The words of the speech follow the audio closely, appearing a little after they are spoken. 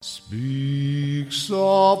Speak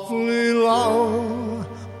softly loud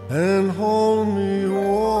and hold me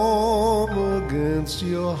warm against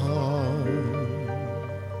your heart.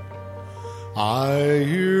 I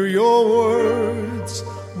hear your words,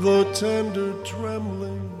 the tender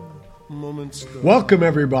trembling moments. Welcome,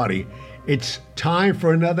 everybody. It's time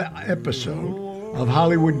for another episode of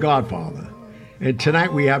Hollywood Godfather. And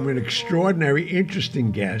tonight we have an extraordinary,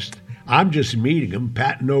 interesting guest. I'm just meeting him.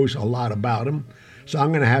 Pat knows a lot about him. So I'm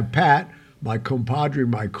going to have Pat, my compadre,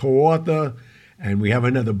 my co-author, and we have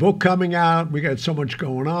another book coming out. We got so much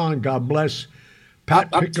going on. God bless. Pat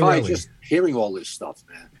I'm tired just hearing all this stuff,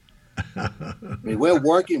 man. I mean, we're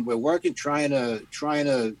working, trying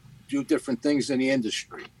to do different things in the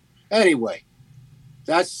industry. Anyway,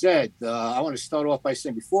 that said, I want to start off by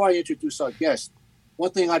saying, before I introduce our guest,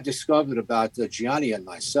 one thing I've discovered about Gianni and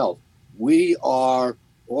myself, we are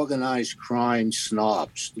organized crime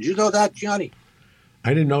snobs. Did you know that, Gianni?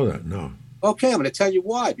 I didn't know that, no. Okay, I'm going to tell you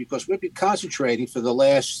why. Because we've been concentrating for the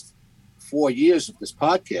last 4 years of this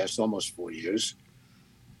podcast, almost 4 years,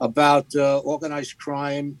 about organized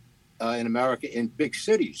crime in America in big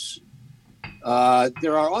cities.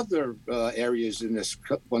 There are other areas in this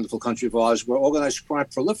wonderful country of ours where organized crime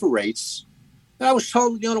proliferates that I was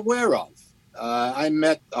totally unaware of. I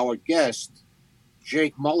met our guest,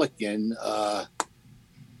 Jake Mulliken,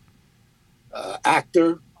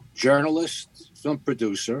 actor, journalist, film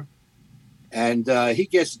producer, and he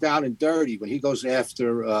gets down and dirty when he goes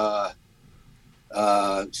after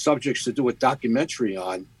subjects to do a documentary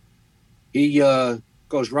on. He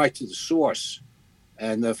goes right to the source.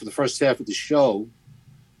 And for the first half of the show,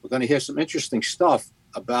 we're going to hear some interesting stuff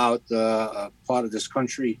about a part of this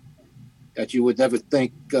country that you would never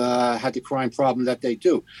think had the crime problem that they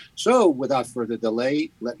do. So without further delay,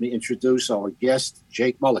 let me introduce our guest,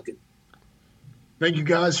 Jake Mulliken. Thank you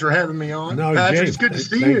guys for having me on. No, Patrick, Jake, it's good to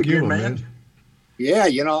see you again, man. Yeah,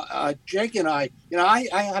 Jake and I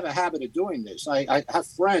have a habit of doing this. I have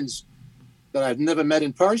friends that I've never met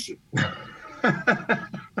in person. Yeah,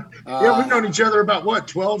 we've known each other about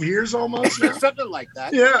 12 years almost now? Something like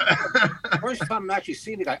that. Yeah. First time I'm actually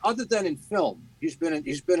seeing the guy, other than in film. He's been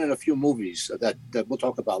in a few movies that we'll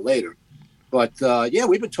talk about later. But yeah,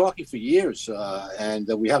 we've been talking for years, and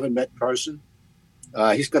we haven't met in person.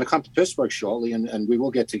 He's going to come to Pittsburgh shortly, and we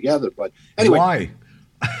will get together. But anyway, why?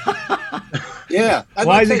 Yeah,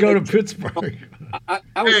 why did he go to Pittsburgh?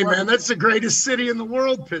 Hey, man, that's the greatest city in the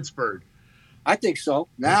world, Pittsburgh. I think so.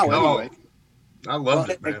 Now, anyway. I love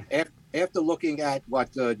it, man. After looking at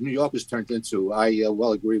what New York has turned into, I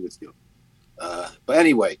well agree with you. But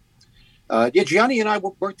anyway, yeah, Gianni and I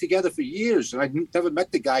worked together for years, and I never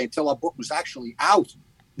met the guy until our book was actually out.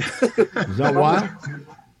 Is that why?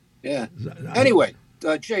 Yeah. Anyway,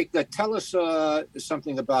 Jake, tell us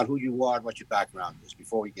something about who you are and what your background is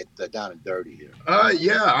before we get down and dirty here.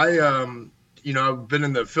 Yeah, I've been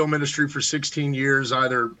in the film industry for 16 years,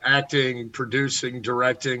 either acting, producing,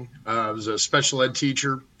 directing. I was a special ed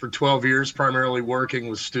teacher for 12 years, primarily working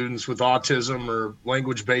with students with autism or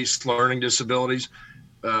language-based learning disabilities.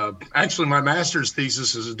 Actually, my master's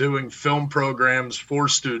thesis is doing film programs for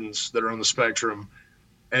students that are on the spectrum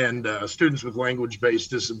and students with language-based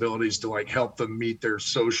disabilities to help them meet their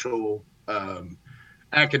social,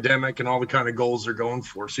 academic, and all the kind of goals they're going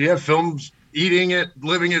for. So yeah, film's eating it,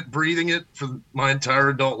 living it, breathing it for my entire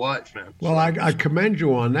adult life, man. Well, I commend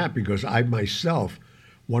you on that because I myself,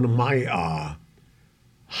 one of my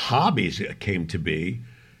hobbies came to be,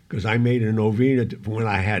 because I made a novena when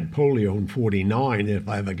I had polio in 49, if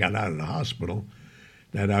I ever got out of the hospital,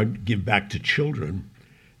 that I'd give back to children.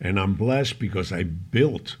 And I'm blessed because I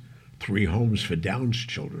built 3 homes for Down's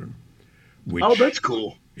children. Oh, that's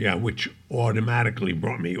cool. Yeah, which automatically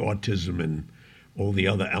brought me autism and all the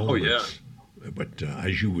other elements. Oh, yeah. But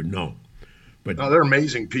as you would know. But they're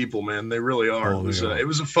amazing people, man. They really are. It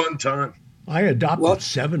was a fun time. I adopted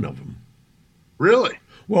 7 of them. Really?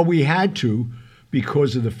 Well, we had to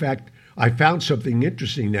because of the fact I found something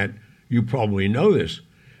interesting that you probably know this.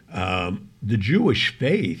 The Jewish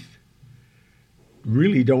faith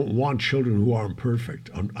really don't want children who aren't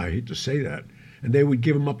perfect. I hate to say that. And they would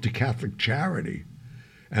give them up to Catholic charity.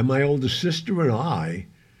 And my older sister and I,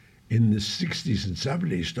 in the 60s and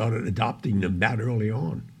 70s, started adopting them that early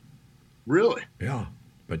on. Really? Yeah.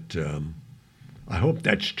 But I hope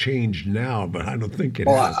that's changed now, but I don't think it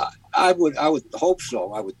has. I would hope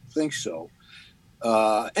so. I would think so.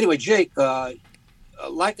 Anyway, Jake, I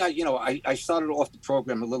started off the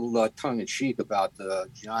program a little tongue-in-cheek about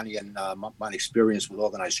Gianni and my experience with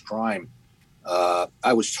organized crime.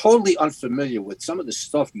 I was totally unfamiliar with some of the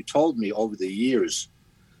stuff you told me over the years,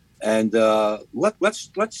 and let's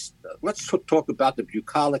talk about the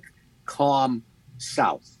bucolic calm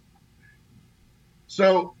South?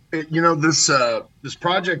 So, this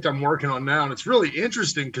project I'm working on now, and it's really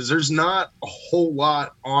interesting because there's not a whole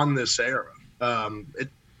lot on this era. It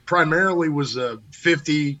primarily was the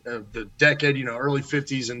decade, early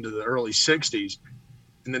 50s into the early 60s,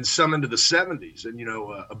 and then some into the 70s. And,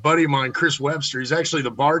 a buddy of mine, Chris Webster, he's actually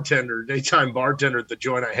the daytime bartender at the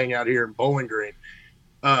joint I hang out here in Bowling Green.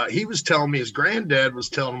 He was telling me his granddad was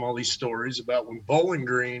telling him all these stories about when Bowling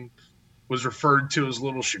Green was referred to as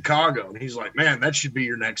Little Chicago. And he's like, man, that should be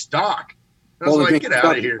your next doc. And I was like, get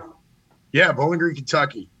out of here. Yeah, Bowling Green,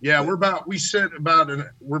 Kentucky. Yeah,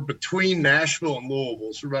 we're between Nashville and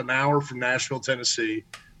Louisville. So we're about an hour from Nashville, Tennessee,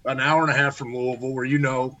 about an hour and a half from Louisville, where,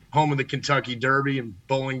 home of the Kentucky Derby, and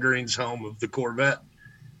Bowling Green's home of the Corvette.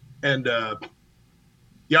 And,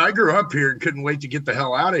 I grew up here and couldn't wait to get the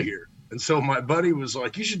hell out of here. And so my buddy was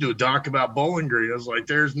like, you should do a doc about Bowling Green. I was like,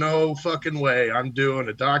 there's no fucking way I'm doing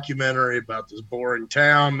a documentary about this boring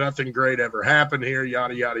town. Nothing great ever happened here,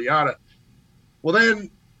 yada, yada, yada. Well,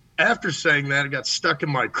 then after saying that, it got stuck in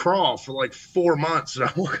my craw for like 4 months. And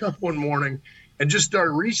I woke up one morning and just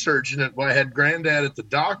started researching it. I had granddad at the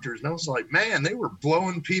doctor's, and I was like, man, they were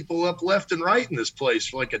blowing people up left and right in this place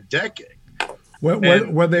for like a decade.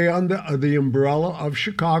 Were they under the umbrella of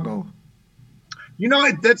Chicago?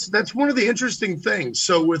 That's one of the interesting things.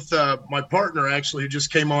 So with my partner, actually, who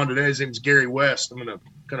just came on today, his name's Gary West. I'm going to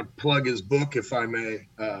kind of plug his book, if I may.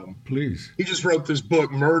 Please. He just wrote this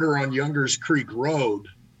book, Murder on Youngers Creek Road,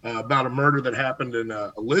 about a murder that happened in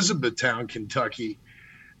Elizabethtown, Kentucky.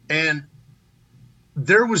 And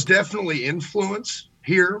there was definitely influence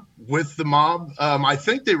here with the mob. I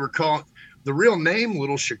think they were calling the real name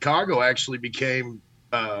Little Chicago actually became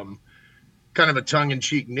kind of a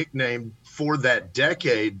tongue-in-cheek nickname for that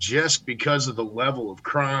decade, just because of the level of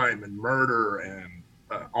crime and murder and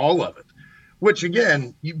all of it. Which,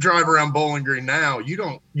 again, you drive around Bowling Green now,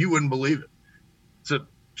 you wouldn't believe it. It's a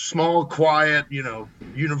small, quiet,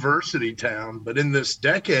 university town. But in this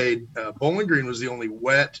decade, Bowling Green was the only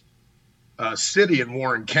wet city in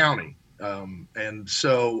Warren County, and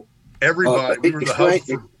so everybody. We were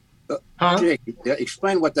the hub. Jake,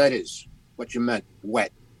 explain what that is. What you meant,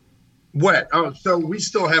 wet. Wet. Oh, so we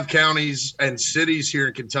still have counties and cities here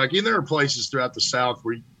in Kentucky, and there are places throughout the South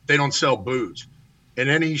where they don't sell booze in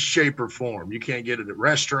any shape or form. You can't get it at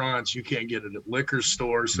restaurants. You can't get it at liquor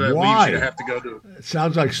stores. So that leaves you to have to go to. It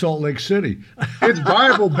sounds like Salt Lake City. It's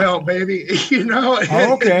Bible Belt, baby.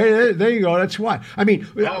 Oh, okay, there you go. That's why. I mean,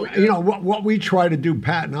 what we try to do,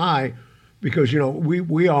 Pat and I, because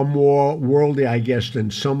we are more worldly, I guess, than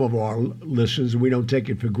some of our listeners. We don't take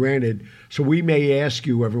it for granted. So we may ask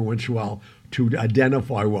you every once in a while to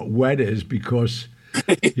identify what wet is, because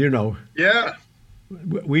yeah.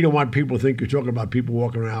 We don't want people to think you're talking about people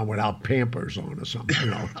walking around without Pampers on or something.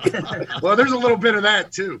 Well, there's a little bit of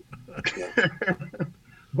that too.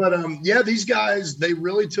 But these guys, they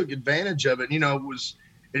really took advantage of it.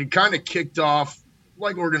 It kind of kicked off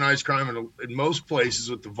like organized crime in most places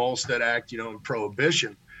with the Volstead Act, and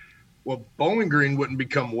Prohibition. Well, Bowling Green wouldn't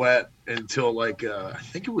become wet until I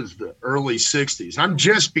think it was the early 60s. I'm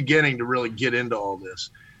just beginning to really get into all this.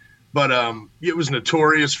 But it was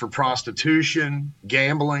notorious for prostitution,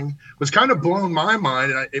 gambling. It was kind of blown my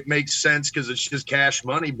mind. And it makes sense because it's just cash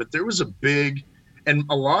money. But there was a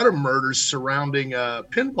lot of murders surrounding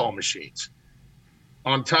pinball machines,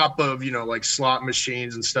 on top of, like slot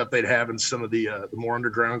machines and stuff they'd have in some of the more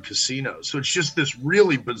underground casinos. So it's just this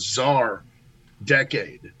really bizarre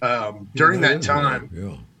decade. During that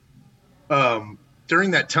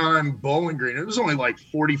time, Bowling Green, it was only like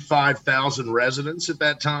 45,000 residents at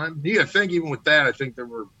that time. You got to think, even with that, I think there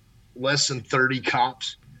were less than 30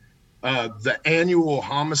 cops. The annual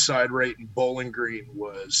homicide rate in Bowling Green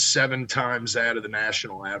was 7 times that of the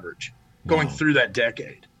national average going through that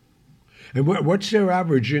decade. And what's their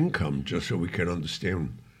average income, just so we can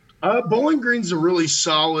understand? Bowling Green's a really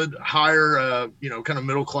solid, higher, kind of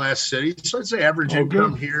middle-class city. So I'd say average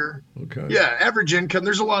income here. Okay. Yeah, average income.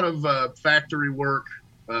 There's a lot of factory work,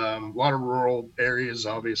 a lot of rural areas,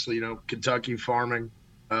 obviously, Kentucky farming.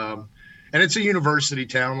 And it's a university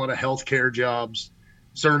town, a lot of healthcare jobs,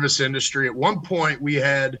 service industry. At one point, we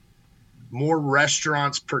had more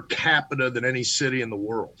restaurants per capita than any city in the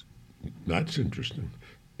world. That's interesting.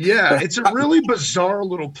 Yeah, it's a really bizarre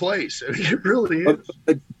little place. It really is.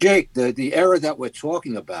 Jake, the era that we're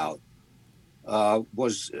talking about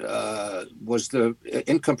was the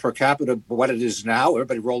income per capita what it is now?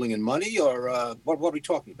 Everybody rolling in money, or what are we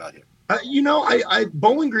talking about here?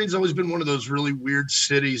 Bowling Green's always been one of those really weird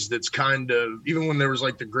cities that's kind of, even when there was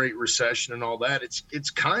like the Great Recession and all that, it's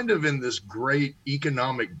kind of in this great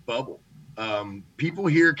economic bubble. People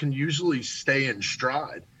here can usually stay in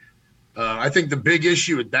stride. I think the big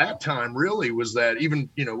issue at that time really was that even,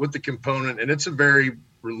 with the component, and it's a very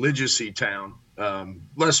religious-y town,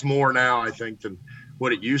 less more now, I think, than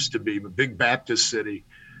what it used to be, but big Baptist city.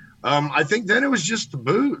 I think then it was just the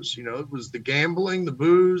booze, it was the gambling, the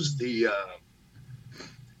booze,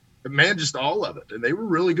 just all of it. And they were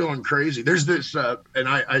really going crazy. There's this, and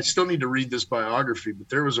I still need to read this biography, but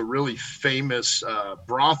there was a really famous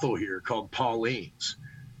brothel here called Pauline's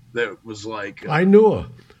that was like. I knew her.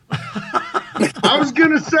 I was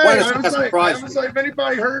going to say, I was like, if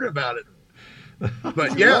anybody heard about it.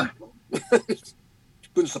 But yeah.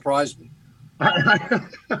 Couldn't surprise me.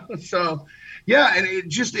 So, yeah, and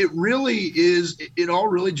it all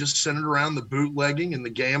really just centered around the bootlegging and the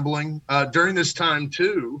gambling. During this time,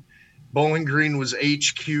 too, Bowling Green was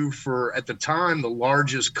HQ for, at the time, the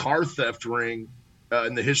largest car theft ring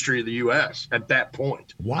in the history of the U.S. at that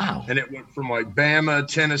point. Wow. And it went from like Bama,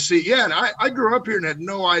 Tennessee. Yeah, and I grew up here and had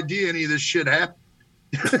no idea any of this shit happened.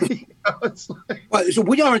 So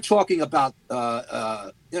we aren't talking about,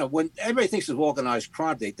 when everybody thinks of organized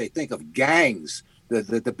crime, they think of gangs.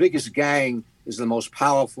 The biggest gang is the most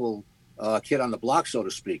powerful kid on the block, so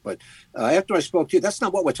to speak. But after I spoke to you, that's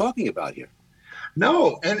not what we're talking about here.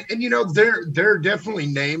 No, and there are definitely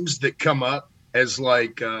names that come up as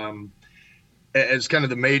like as kind of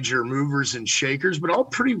the major movers and shakers, but all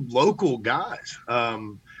pretty local guys.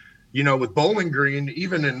 With Bowling Green,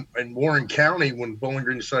 even in Warren County, when Bowling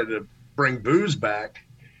Green decided to bring booze back,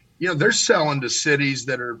 they're selling to cities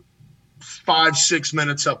that are 5-6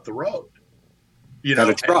 minutes up the road. That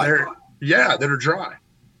are dry. That are dry.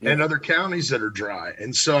 Yeah. And other counties that are dry.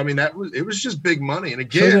 And so, it was just big money. And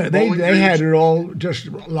again, so they had it all just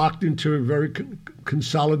locked into a very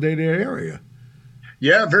consolidated area.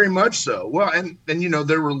 Yeah, very much so. Well, and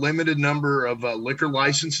there were limited number of liquor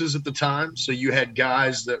licenses at the time. So you had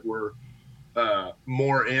guys that were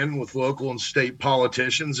more in with local and state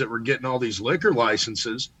politicians that were getting all these liquor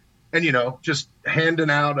licenses and, just handing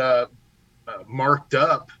out marked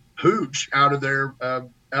up hooch out of their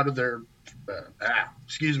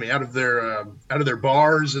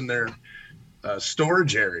bars and their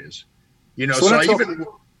storage areas. We're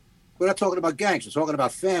not talking about gangs. We're talking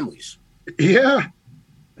about families. Yeah.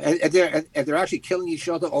 And they're actually killing each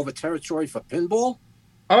other over territory for pinball?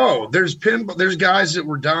 Oh, there's guys that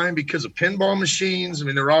were dying because of pinball machines.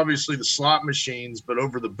 They're obviously the slot machines, but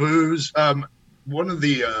over the booze. One of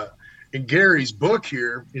the in Gary's book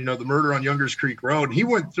here, the Murder on Youngers Creek Road, he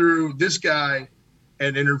went through this guy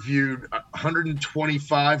and interviewed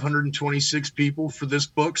 126 people for this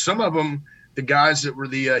book. Some of them, the guys that were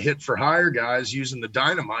the hit for hire guys using the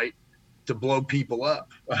dynamite to blow people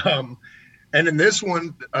up. And in this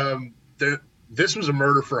one, this was a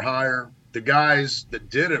murder for hire. The guys that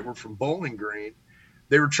did it were from Bowling Green.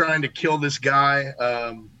 They were trying to kill this guy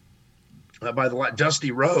by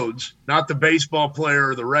Dusty Rhodes, not the baseball player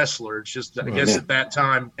or the wrestler. It's just, I guess at that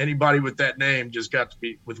time, anybody with that name just got to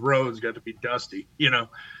be Dusty, Yeah.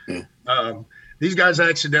 These guys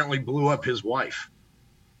accidentally blew up his wife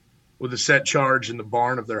with a set charge in the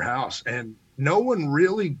barn of their house. And no one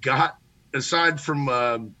really got, aside from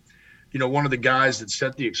one of the guys that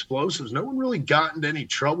set the explosives, no one really got into any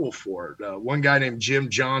trouble for it. One guy named Jim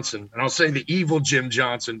Johnson, and I'll say the evil Jim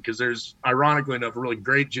Johnson because there's, ironically enough, a really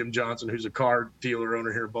great Jim Johnson who's a car dealer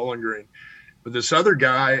owner here in Bowling Green. But this other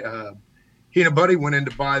guy, he and a buddy went in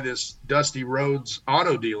to buy this Dusty Rhodes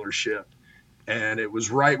auto dealership, and it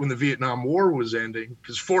was right when the Vietnam War was ending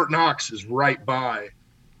because Fort Knox is right by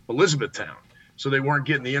Elizabethtown. So they weren't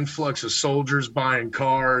getting the influx of soldiers buying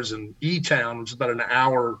cars, and E-Town, which is about an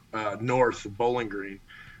hour north of Bowling Green,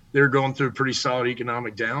 they were going through a pretty solid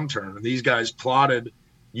economic downturn. And these guys plotted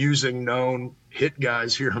using known hit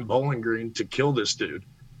guys here in Bowling Green to kill this dude,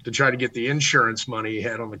 to try to get the insurance money he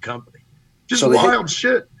had on the company. Just wild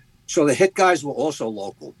shit. So the hit guys were also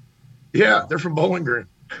local? Yeah, they're from Bowling Green.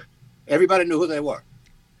 Everybody knew who they were?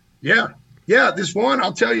 Yeah. Yeah, this one,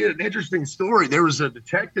 I'll tell you an interesting story. There was a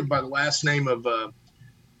detective by the last name of, I've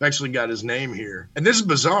actually got his name here. And this is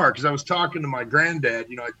bizarre because I was talking to my granddad.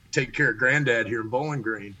 I take care of granddad here in Bowling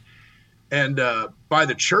Green. And by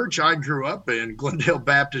the church I grew up in, Glendale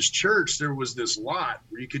Baptist Church, there was this lot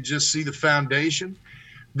where you could just see the foundation.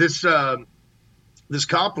 This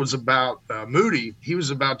cop was about, Moody, he was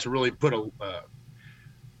about to really put a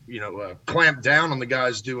clamp down on the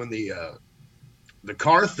guys doing the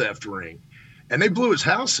car theft ring. And they blew his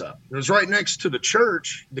house up. It was right next to the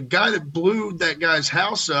church. The guy that blew that guy's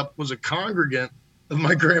house up was a congregant of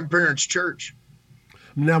my grandparents' church.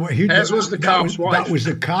 Now, as was the cop's wife. That was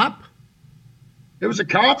the cop? It was a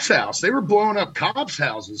cop's house. They were blowing up cops'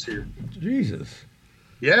 houses here. Jesus.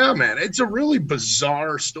 Yeah, man. It's a really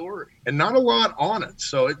bizarre story and not a lot on it.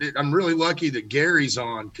 So I'm really lucky that Gary's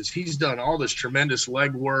on because he's done all this tremendous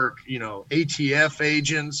legwork, ATF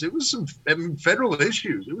agents. It was federal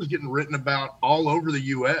issues. It was getting written about all over the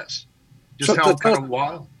U.S. Just how kind of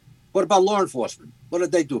wild. What about law enforcement? What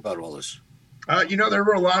did they do about all this? There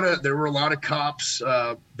were a lot of cops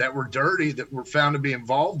that were dirty that were found to be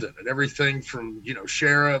involved in it. Everything from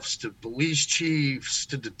sheriffs to police chiefs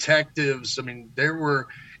to detectives. I mean, and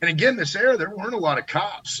again, this era there weren't a lot of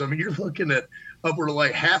cops. I mean, you're looking at upward of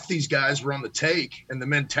like half these guys were on the take, and the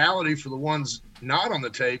mentality for the ones not on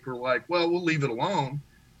the take were like, well, we'll leave it alone.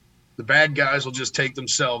 The bad guys will just take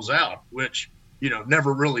themselves out, which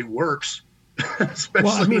never really works. Well,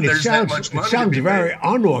 I mean, it sounds very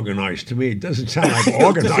unorganized to me. It doesn't sound like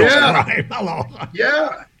organized crime. Hello.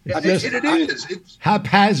 Yeah, it is. It's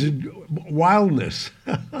haphazard wildness.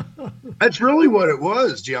 That's really what it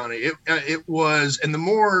was, Gianni. It was, and the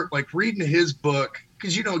more like reading his book,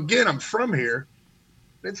 because again, I'm from here.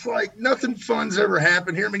 It's like nothing fun's ever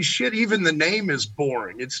happened here. I mean, shit, even the name is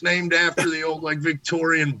boring. It's named after the old like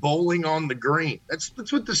Victorian bowling on the green. That's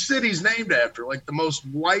what the city's named after, like the most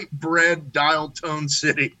white bread dial tone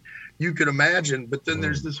city you could imagine. But then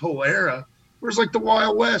there's this whole era where it's like the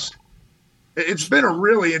Wild West. It's been a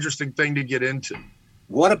really interesting thing to get into.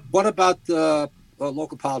 What about the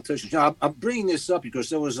local politicians? I'm bringing this up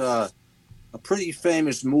because there was a pretty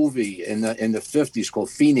famous movie in the 50s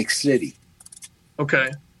called Phoenix City.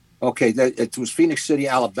 Okay, it was Phoenix City,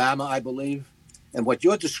 Alabama, I believe. And what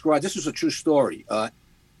you're describing, this is a true story.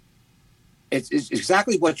 It's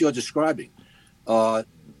exactly what you're describing. No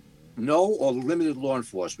or limited law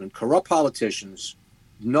enforcement, corrupt politicians,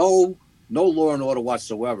 no law and order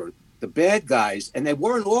whatsoever. The bad guys, and they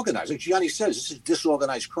weren't organized. Like Gianni says, this is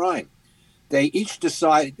disorganized crime. They each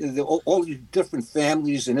decided, all these different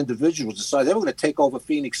families and individuals decided they were going to take over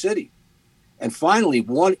Phoenix City. And finally,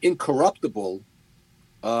 one incorruptible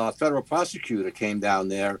federal prosecutor came down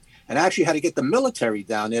there and actually had to get the military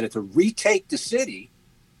down there to retake the city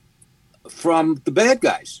from the bad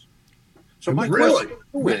guys. So my question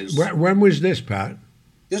is, when was this, Pat?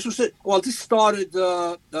 This was it. Well, this started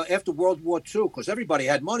after World War II because everybody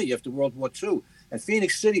had money after World War II, and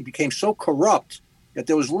Phoenix City became so corrupt that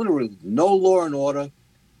there was literally no law and order,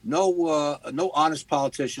 no honest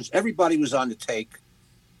politicians. Everybody was on the take.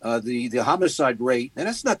 The homicide rate, and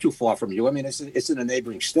that's not too far from you. I mean, it's in a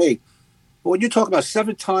neighboring state. But when you talk about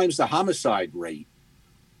 7 times the homicide rate,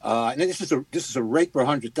 and this is a rate per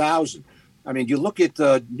 100,000. I mean, you look at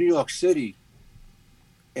New York City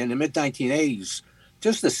in the mid 1980s,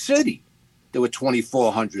 just the city, there were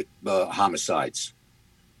 2,400 homicides.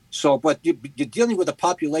 So, but you're dealing with a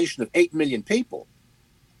population of 8 million people.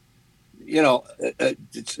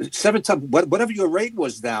 It's 7 times, whatever your rate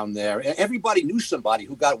was down there, everybody knew somebody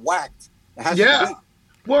who got whacked.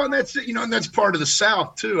 Well, and that's part of the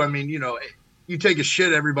South too. I mean, you take a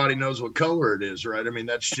shit, everybody knows what color it is, right? I mean,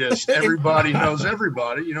 that's just everybody knows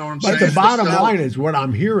everybody. You know what I'm saying? But the bottom line is what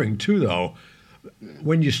I'm hearing too, though.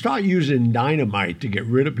 When you start using dynamite to get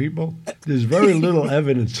rid of people, there's very little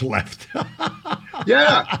evidence left.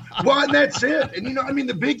 Yeah, well, and that's it. And,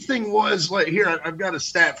 the big thing was, like, here, I've got a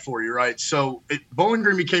stat for you, right? So Bowling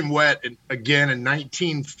Green became wet again in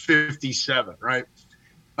 1957, right?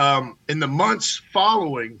 In the months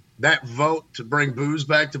following that vote to bring booze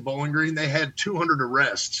back to Bowling Green, they had 200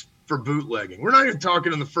 arrests for bootlegging. We're not even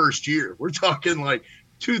talking in the first year. We're talking like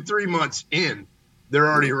 2-3 months in. They're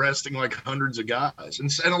already arresting like hundreds of guys.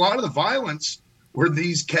 And a lot of the violence were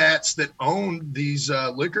these cats that owned these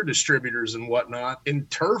liquor distributors and whatnot in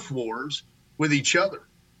turf wars with each other.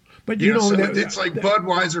 But it's like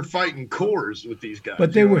Budweiser fighting Coors with these guys.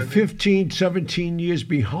 But they were 15, 17 years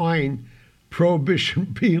behind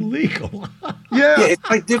prohibition being legal. Yeah, it's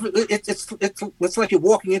like different. It's like you're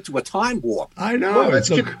walking into a time warp. I know. Well, that's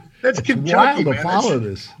Kentucky, wild to man. follow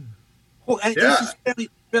this. Well, and this is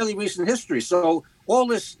fairly recent history. So all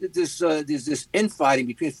this infighting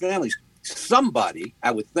between families, somebody,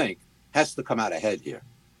 I would think, has to come out ahead here.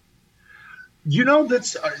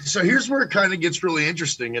 That's so. Here's where it kind of gets really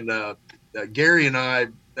interesting. And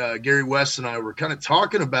Gary West and I were kind of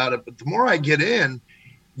talking about it. But the more I get in,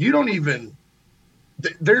 you don't even.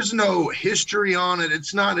 There's no history on it.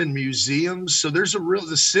 It's not in museums. So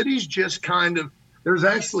the city's just kind of. There's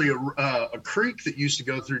actually a creek that used to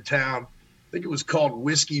go through town. I think it was called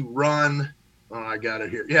Whiskey Run. Oh, I got it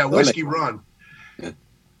here. Yeah, Whiskey Run. Yeah.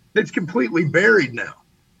 It's completely buried now.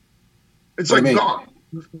 It's like gone.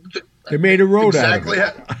 They made a road exactly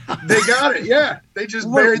out of it. They got it. Yeah. They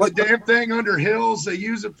just buried the damn thing under hills. They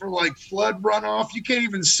use it for like flood runoff. You can't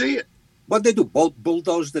even see it. What'd they do?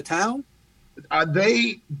 Bulldoze the town?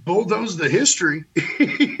 They bulldozed the history.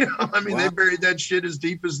 I mean, Wow. They buried that shit as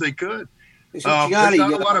deep as they could. So, Gianni,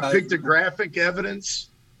 there's not a lot of pictographic evidence.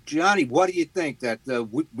 Gianni, what do you think? That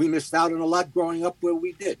we missed out on a lot growing up where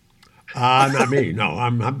we did? Not me. No,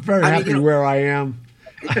 I'm very happy where I am.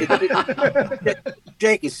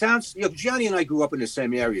 Jake, it sounds, Gianni and I grew up in the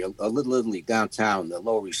same area, a little downtown, the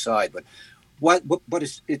Lower East Side. But what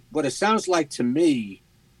it sounds like to me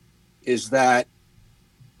is that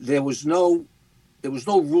there was no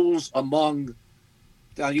rules among,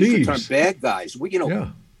 I use the term bad guys.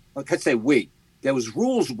 Like I say, there was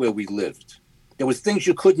rules where we lived. There was things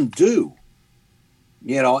you couldn't do,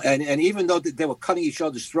 and even though they were cutting each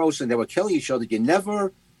other's throats and they were killing each other, you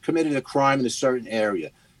never committed a crime in a certain area.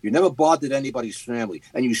 You never bothered anybody's family,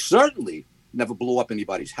 and you certainly never blew up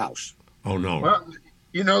anybody's house. Oh, no.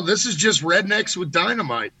 Well, this is just rednecks with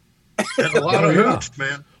dynamite. And a lot of hoops,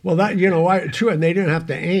 man. Well, that, true, and they didn't have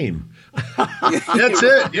to aim. That's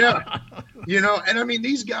it, yeah. And I mean,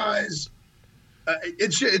 these guys,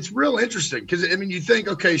 it's real interesting because, I mean, you think,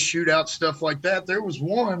 okay, shootout, stuff like that. There was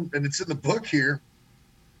one, and it's in the book here,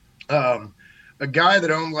 a guy that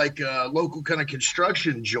owned like a local kind of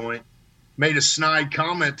construction joint made a snide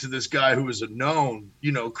comment to this guy who was a known,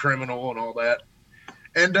 criminal and all that.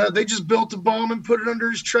 And they just built a bomb and put it under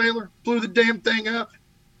his trailer, blew the damn thing up.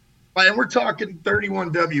 And we're talking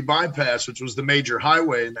 31W bypass, which was the major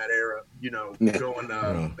highway in that era,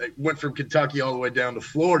 it went from Kentucky all the way down to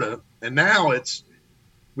Florida. And now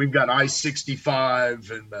we've got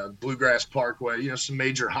I-65 and Bluegrass Parkway, some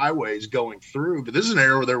major highways going through. But this is an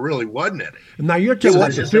era where there really wasn't any. And now you're talking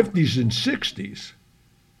about the 50s and 60s,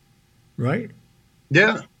 right?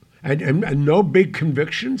 Yeah. And no big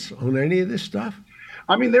convictions on any of this stuff?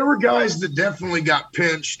 I mean, there were guys that definitely got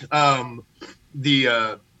pinched.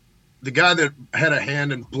 The guy that had a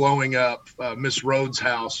hand in blowing up Miss Rhodes'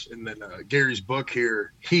 house, and then Gary's book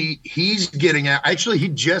here, he's getting out. Actually, he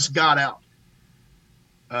just got out.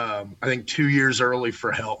 I think 2 years early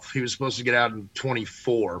for health. He was supposed to get out in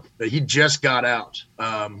 24, but he just got out.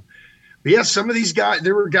 But yeah, some of these guys,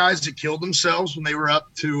 there were guys that killed themselves when they were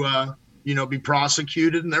up to, be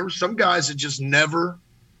prosecuted. And there were some guys that just never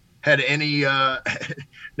had any,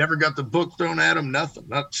 never got the book thrown at them, nothing,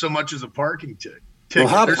 not so much as a parking ticket. Well,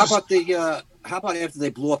 how about after they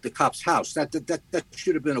blew up the cop's house? That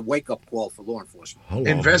should have been a wake-up call for law enforcement.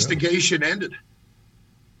 Investigation ended.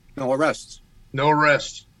 No arrests. No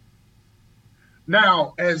arrests.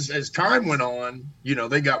 Now, as time went on,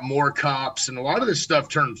 they got more cops, and a lot of this stuff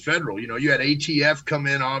turned federal. You had ATF come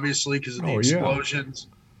in, obviously, because of the explosions.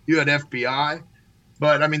 You had FBI.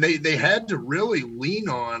 But, I mean, they had to really lean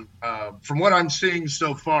on, from what I'm seeing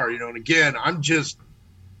so far, and again, I'm just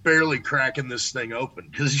barely cracking this thing open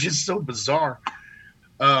because it's just so bizarre.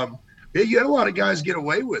 You had a lot of guys get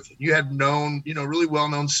away with it. You had known, really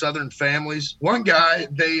well-known Southern families. One guy,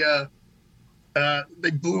 they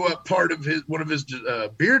blew up part of one of his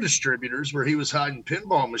beer distributors where he was hiding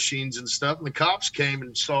pinball machines and stuff. And the cops came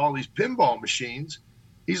and saw all these pinball machines.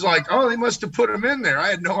 He's like, "Oh, they must have put them in there. I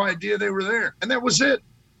had no idea they were there." And that was it.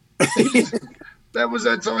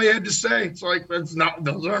 That's all he had to say. It's like, those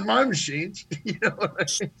aren't my machines. What I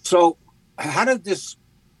mean? So how did this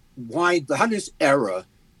era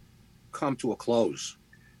come to a close?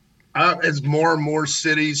 As more and more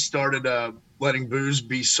cities started letting booze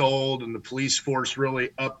be sold and the police force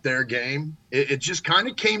really upped their game, it just kind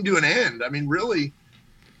of came to an end. I mean, really.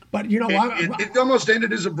 But, it almost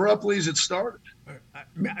ended as abruptly as it started.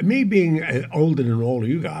 Me being older than all of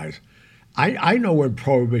you guys, I know when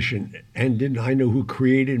Prohibition ended. I know who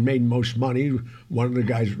created and made most money. One of the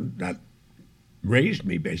guys that raised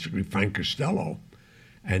me, basically, Frank Costello,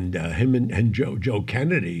 and him and Joe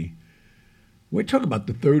Kennedy. We're talking about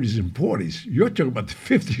the 30s and 40s. You're talking about the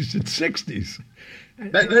 50s and 60s.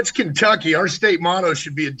 That's Kentucky. Our state motto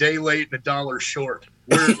should be a day late and a dollar short.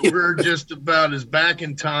 We're just about as back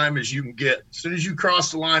in time as you can get. As soon as you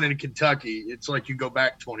cross the line into Kentucky, it's like you go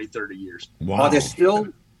back 20, 30 years. Wow.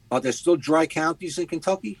 Are there still dry counties in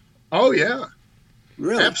Kentucky? Oh, yeah.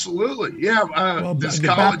 Really? Absolutely. Yeah. This the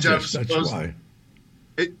college Baptist, I was that's supposed why.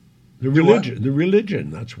 The religion,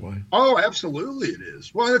 that's why. Oh, absolutely it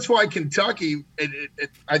is. Well, that's why Kentucky,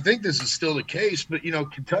 I think this is still the case, but,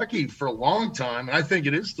 Kentucky for a long time, and I think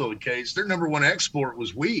it is still the case, their number one export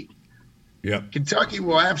was weed. Yep. Kentucky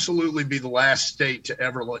will absolutely be the last state to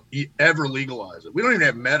ever legalize it. We don't even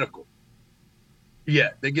have medical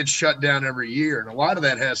yet. They get shut down every year. And a lot of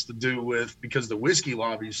that has to do with because the whiskey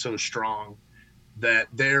lobby is so strong that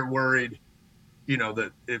they're worried,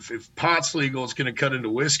 that if pot's legal, it's going to cut into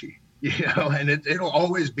whiskey, and it'll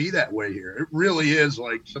always be that way here. It really is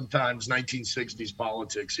like sometimes 1960s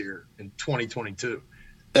politics here in 2022.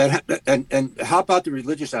 And how about the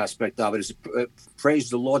religious aspect of it? Is it praise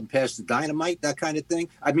the Lord and pass the dynamite, that kind of thing?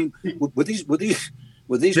 I mean, were these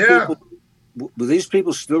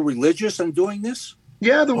people still religious and doing this?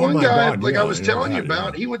 Yeah, the one guy, I was telling you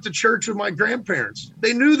about, he went to church with my grandparents.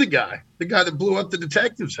 They knew the guy that blew up the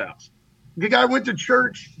detective's house. The guy went to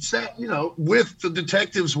church, sat, with the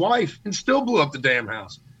detective's wife, and still blew up the damn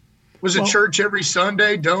house. Was at church every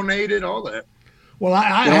Sunday, donated, all that. Well,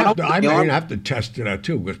 I have to test it out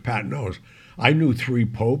too, because Pat knows. I knew 3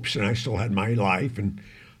 popes, and I still had my life. And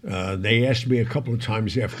they asked me a couple of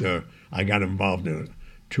times after I got involved in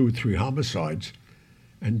 2 or 3 homicides,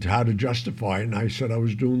 and how to justify it. And I said I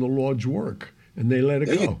was doing the Lord's work, and they let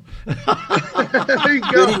it go. There you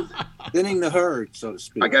go. Thinning the herd, so to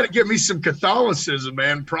speak. I got to get me some Catholicism,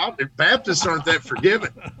 man. Baptists aren't that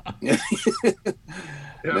forgiving.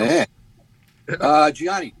 Man.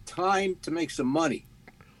 Gianni, time to make some money.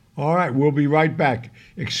 All right, we'll be right back.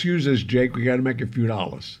 Excuse us, Jake. We got to make a few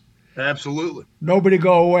dollars. Absolutely. Nobody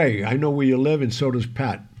go away. I know where you live, and so does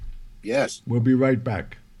Pat. Yes. We'll be right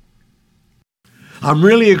back. I'm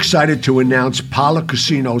really excited to announce Pala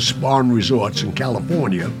Casino Spa and Resorts in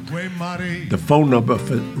California. The phone number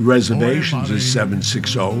for reservations is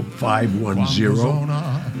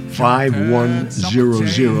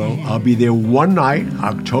 760-510-5100. I'll be there one night,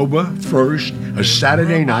 October 1st, a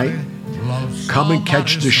Saturday night. Come and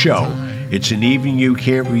catch the show. It's an evening you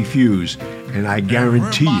can't refuse, and I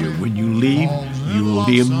guarantee you, when you leave, you will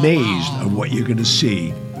be amazed at what you're going to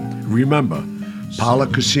see. Remember, Pala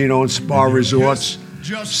Casino and Spa Resorts,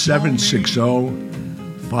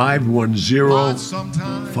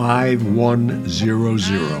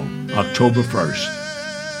 760-510-5100, October 1st.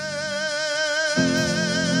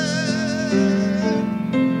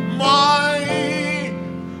 My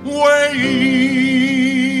way.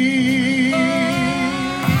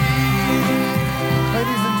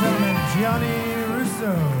 Ladies and gentlemen, Gianni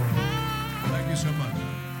Russo. Thank you so much.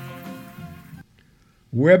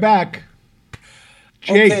 We're back.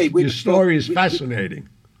 Jake, Okay, your story is fascinating.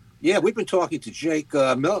 We've been talking to Jake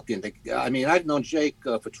Mulliken. I've known Jake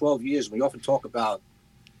for 12 years. We often talk about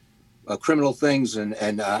criminal things and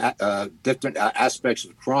different aspects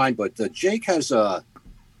of crime. But Jake has a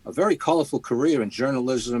very colorful career in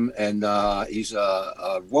journalism, and he's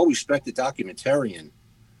a well-respected documentarian.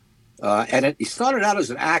 He started out as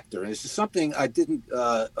an actor, and this is something I didn't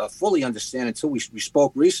fully understand until we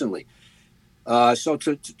spoke recently. So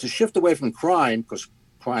to shift away from crime, because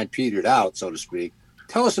crime petered out, so to speak,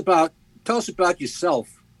 tell us about yourself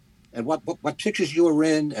and what pictures you were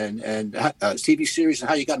in and TV series and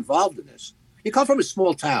how you got involved in this. You come from a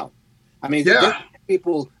small town. There are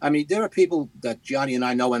people that Gianni and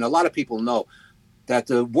I know, and a lot of people know,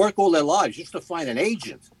 that work all their lives just to find an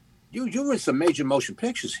agent. You were in some major motion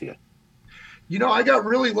pictures here. I got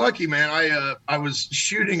really lucky, man. I was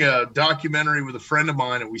shooting a documentary with a friend of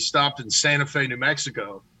mine, and we stopped in Santa Fe, New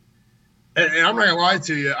Mexico. And I'm not going to lie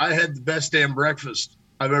to you, I had the best damn breakfast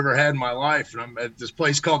I've ever had in my life. And I'm at this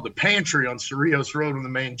place called The Pantry on Cerrillos Road in the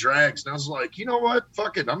main drags. And I was like, you know what?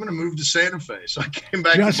 Fuck it. I'm going to move to Santa Fe. So I came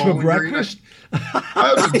back just to Bowling for breakfast?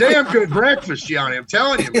 That was a damn good breakfast, Gianni. I'm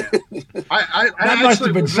telling you, man. That must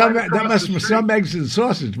have been some eggs and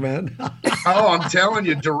sausage, man. Oh, I'm telling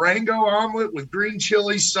you, Durango omelet with green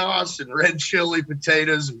chili sauce and red chili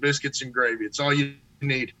potatoes and biscuits and gravy. It's all you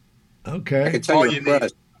need. I Okay. can tell you need.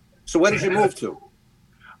 So where did you move to?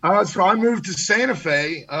 So I moved to Santa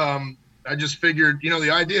Fe. I just figured,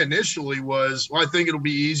 the idea initially was, I think it'll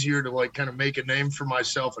be easier to kind of make a name for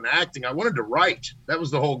myself in acting. I wanted to write. That was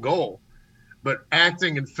the whole goal. But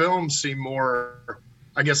acting and film seemed more,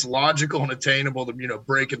 I guess, logical and attainable to,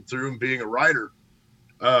 breaking through and being a writer.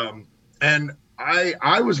 And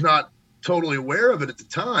I was not totally aware of it at the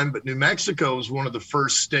time, but New Mexico was one of the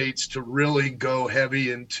first states to really go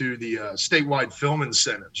heavy into the statewide film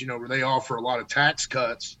incentives, where they offer a lot of tax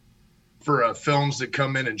cuts for films that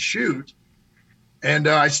come in and shoot. And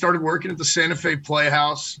I started working at the Santa Fe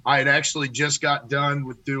Playhouse. I had actually just got done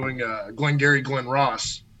with doing Glengarry Glen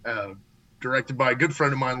Ross, directed by a good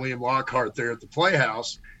friend of mine, Liam Lockhart, there at the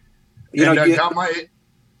Playhouse. Go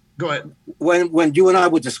Go ahead. When you and I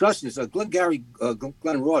were discussing this,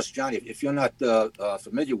 Glenn Ross, Johnny, if you're not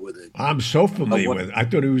familiar with it. I'm so familiar with it. I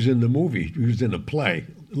thought he was in the movie. He was in a play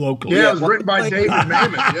locally. Yeah, it was written by David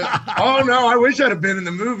Mamet. Yeah. Oh, no, I wish I'd have been in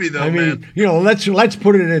the movie, though, man. Let's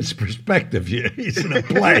put it in its perspective here. He's in a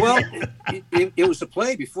play. Well, it was a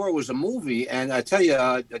play before it was a movie. And I tell you,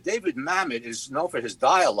 David Mamet is known for his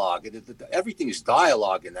dialogue. Everything is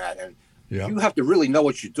dialogue in that. And you have to really know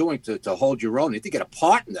what you're doing to hold your own. You have to get a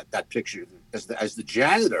part in that picture. As the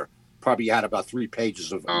janitor, probably had about 3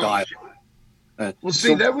 pages of dialogue. Well,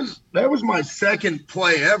 see, that was my second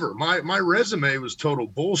play ever. My resume was total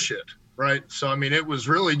bullshit, right? So, I mean, it was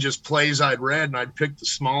really just plays I'd read, and I'd pick the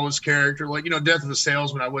smallest character. Like, Death of the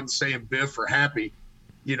Salesman, I wasn't saying Biff or Happy,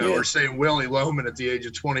 or saying Willie Loman at the age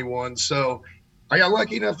of 21. So I got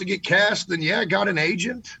lucky enough to get cast, and, I got an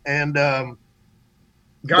agent, and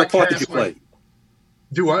what part did you play?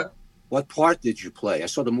 Do what? What part did you play? I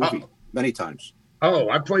saw the movie many times. Oh,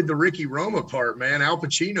 I played the Ricky Roma part, man, Al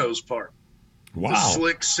Pacino's part. Wow. The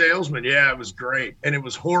slick salesman. Yeah, it was great. And it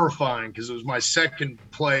was horrifying because it was my second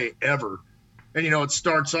play ever. And, it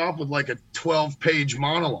starts off with like a 12-page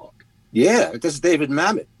monologue. Yeah, that's David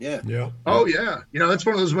Mamet. Yeah. Oh, yeah. That's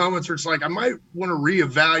one of those moments where it's like, I might want to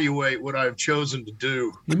reevaluate what I've chosen to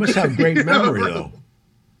do. You must have great memory, though.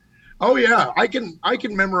 Oh, yeah. I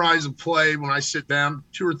can memorize a play when I sit down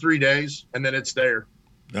 2 or 3 days, and then it's there.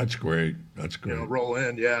 That's great. Roll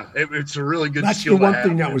in, yeah. It's a really good That's skill the one to have,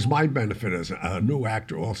 thing that was my benefit as a new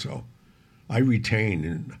actor also. I retain.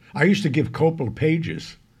 And I used to give Coppola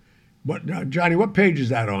pages. Johnny, what page is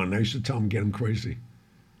that on? I used to tell him, get him crazy.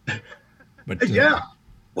 But yeah.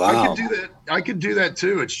 Wow. I could do that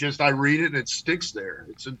too. It's just I read it and it sticks there.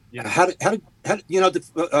 It's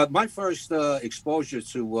my first exposure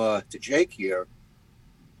to Jake here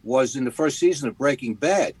was in the first season of Breaking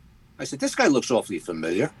Bad. I said, this guy looks awfully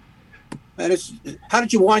familiar. And how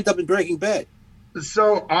did you wind up in Breaking Bad?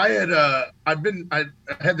 So I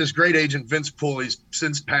had this great agent, Vince Poole. He's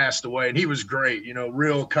since passed away, and he was great.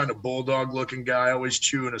 Real kind of bulldog looking guy, always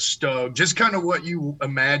chewing a stug, just kind of what you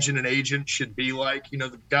imagine an agent should be like.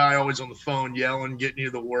 The guy always on the phone yelling, getting you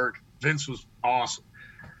the work. Vince was awesome.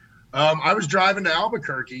 I was driving to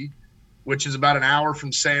Albuquerque, which is about an hour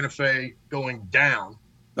from Santa Fe going down.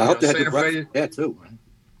 I hope they have good breakfast there too.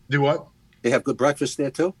 Do what? They have good breakfast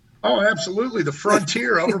there too? Oh, absolutely. The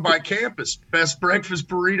Frontier over by campus. Best breakfast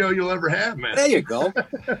burrito you'll ever have, man. There you go.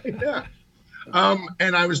 Yeah.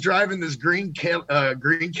 And I was driving this green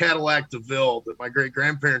Cadillac DeVille that my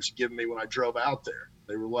great-grandparents had given me when I drove out there.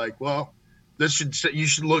 They were like, well, you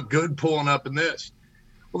should look good pulling up in this.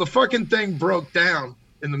 Well, the fucking thing broke down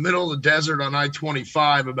in the middle of the desert on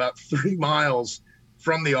I-25 about 3 miles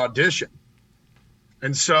from the audition.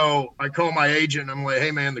 And so I call my agent and I'm like, hey,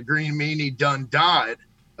 man, the green meanie done died.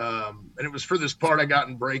 And it was for this part I got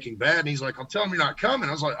in Breaking Bad. And he's like, I'll tell him you're not coming.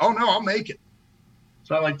 I was like, oh, no, I'll make it.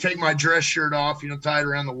 So I take my dress shirt off, tie it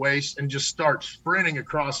around the waist and just start sprinting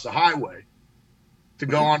across the highway to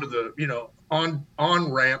go onto the,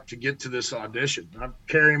 on ramp to get to this audition. I'm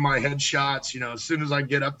carrying my headshots. As soon as I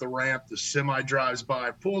get up the ramp, the semi drives by,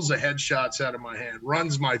 pulls the headshots out of my hand,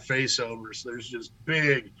 runs my face over. So there's just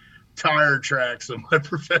big tire tracks of my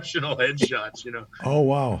professional headshots, Oh,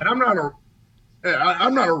 wow. And I'm not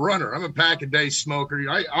a runner. I'm a pack-a-day smoker.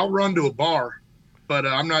 I'll run to a bar, but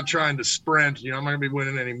I'm not trying to sprint. I'm not going to be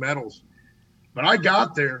winning any medals. But I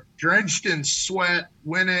got there, drenched in sweat,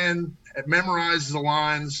 went in, memorized the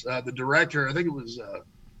lines. The director, I think it was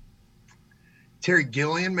Terry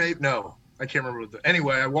Gilliam, maybe? No, I can't remember.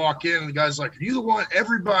 Anyway, I walk in, and the guy's like, are you the one?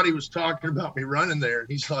 Everybody was talking about me running there. And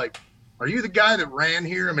he's like, are you the guy that ran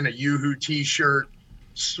here? I'm in a Yoo-Hoo T-shirt,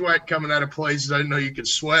 sweat coming out of places I didn't know you could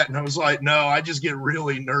sweat. And I was like, no, I just get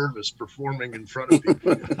really nervous performing in front of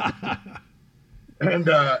people. And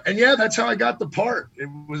yeah, that's how I got the part. It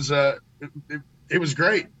was it was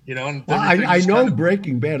great, And well, I know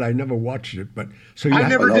Breaking Bad. I never watched it, but I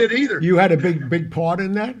never did either. You had a big part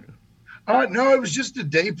in that? No, it was just a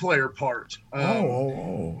day player part.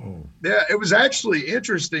 Oh. Yeah, it was actually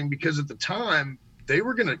interesting because at the time they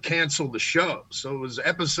were going to cancel the show. So it was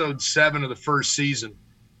episode 7 of the first season.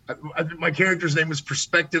 My character's name was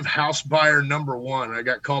Prospective House Buyer Number 1. I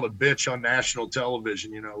got called a bitch on national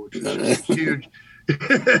television, which was huge,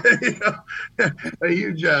 a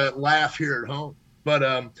huge laugh here at home. But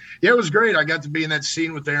yeah, it was great. I got to be in that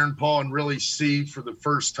scene with Aaron Paul and really see for the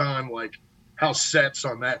first time like how sets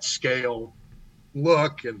on that scale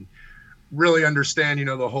look and really understand,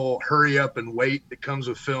 the whole hurry up and wait that comes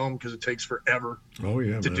with film because it takes forever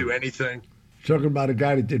to do anything. Talking about a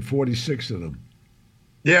guy that did 46 of them.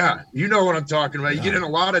 Yeah, you know what I'm talking about. You Yeah. get in a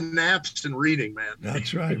lot of naps and reading, man.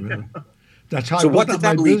 That's right, man. That's how So I what built did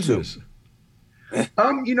up my that lead to? business.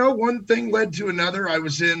 One thing led to another. I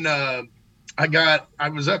was in I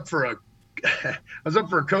was up for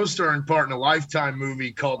a co-starring part in a Lifetime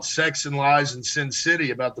movie called Sex and Lies in Sin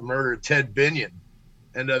City about the murder of Ted Binion.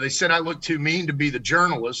 And they said I looked too mean to be the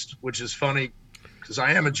journalist, which is funny because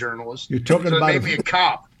I am a journalist. You're talking so about it made me a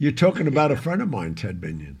cop. You're talking about a friend of mine, Ted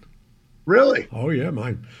Binion. Really? Oh yeah,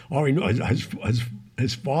 mine. Oh, you know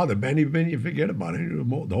his father, Benny Binion. Forget about it.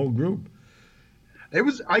 The whole group.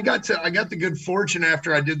 I got the good fortune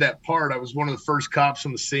after I did that part. I was one of the first cops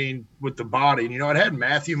on the scene with the body. And, it had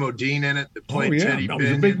Matthew Modine in it that played Teddy that Binion.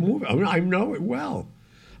 was a big movie. I know it well.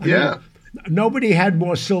 Yeah. Nobody had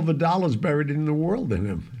more silver dollars buried in the world than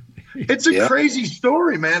him. It's a crazy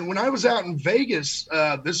story, man. When I was out in Vegas,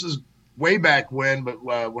 this is way back when, but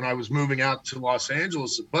when I was moving out to Los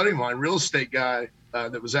Angeles, a buddy of mine, real estate guy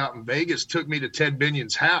that was out in Vegas, took me to Ted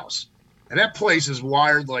Binion's house. And that place is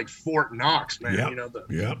wired like Fort Knox, man.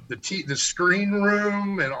 Yep. The screen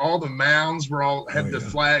room and all the mounds had the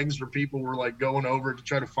flags where people were like going over to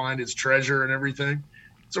try to find his treasure and everything.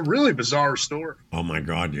 It's a really bizarre story. Oh my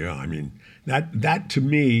God, yeah. I mean, that to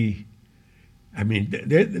me, I mean,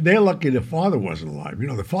 they're lucky the father wasn't alive.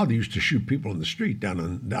 The father used to shoot people in the street down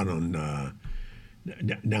in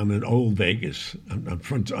old Vegas on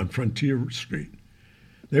Frontier Street.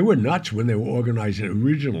 They were nuts when they were organizing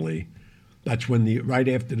originally. That's right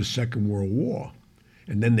after the Second World War.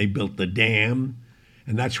 And then they built the dam,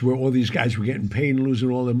 and that's where all these guys were getting paid and losing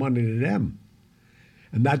all their money to them.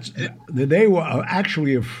 And they were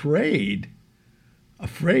actually afraid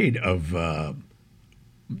of the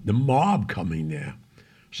mob coming there.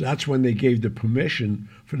 So that's when they gave the permission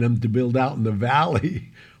for them to build out in the valley,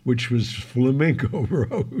 which was Flamingo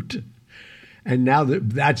Road. And now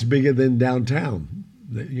that's bigger than downtown.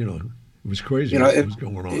 It was crazy what was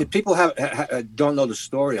going on. People don't know the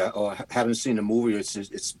story or haven't seen the movie.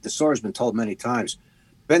 The story's been told many times.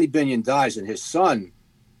 Benny Binion dies, and his son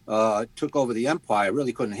took over the empire.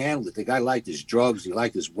 Really couldn't handle it. The guy liked his drugs. He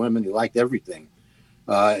liked his women. He liked everything.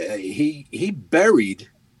 He buried.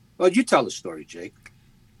 Well, you tell the story, Jake.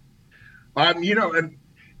 And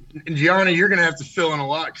Gianni, you're going to have to fill in a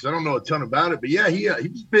lot because I don't know a ton about it. But yeah, he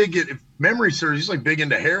was big. If memory serves, he's like big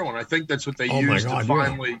into heroin. I think that's what they used to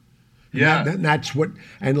finally. Yeah, and that's what,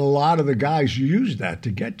 and a lot of the guys used that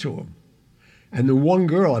to get to him. And the one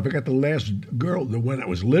girl, I forgot the last girl, the one that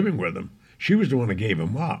was living with him, she was the one that gave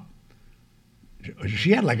him up.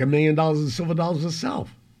 She had like $1 million in silver dollars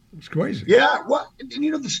herself. It was crazy. Yeah, well,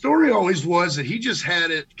 the story always was that he just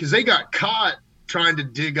had it because they got caught trying to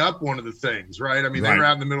dig up one of the things, right? I mean, they were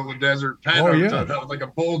out in the middle of the desert, like a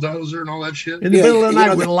bulldozer and all that shit. In the middle of the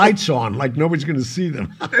night with lights on, like nobody's going to see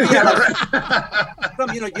them.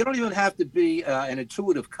 You don't even have to be an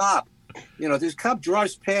intuitive cop. This cop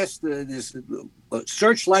drives past this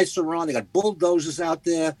searchlights are on. They got bulldozers out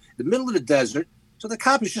there in the middle of the desert. So the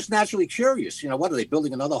cop is just naturally curious. What are they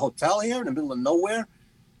building another hotel here in the middle of nowhere?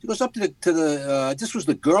 He goes up to the this was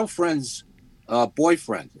the girlfriend's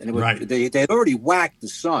boyfriend, and it was, they had already whacked the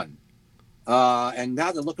son, and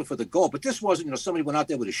now they're looking for the gold. But this wasn't, somebody went out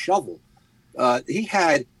there with a shovel. He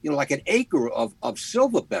had, like an acre of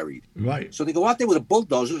silver buried. Right. So they go out there with a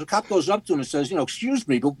bulldozer. The cop goes up to him and says, excuse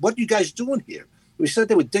me, but what are you guys doing here? We said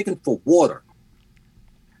they were digging for water.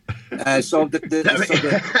 So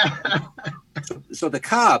the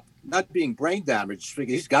cop, not being brain damaged,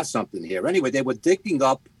 figured he's got something here. Anyway, they were digging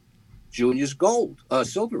up Junior's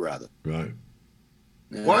silver rather. Right.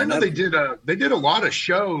 Well, I know they did a lot of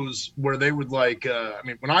shows where they would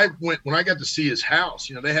when I got to see his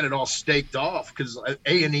house, they had it all staked off because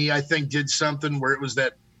A&E I think did something where it was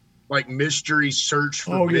that like mystery search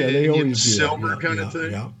for silver kind of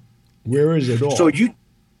thing. Yeah. Where is it all? So you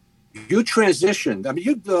transitioned. I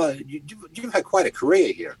mean, you've had quite a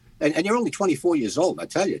career here, and you're only 24 years old. I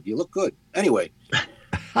tell you, you look good. Anyway,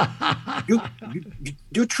 you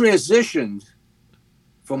transitioned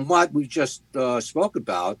from what we just spoke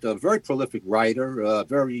about. A very prolific writer, a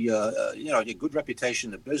good reputation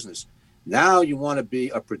in the business. Now you want to be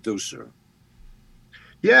a producer.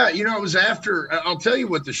 Yeah, it was after. I'll tell you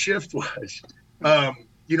what the shift was. I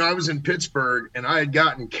was in Pittsburgh and I had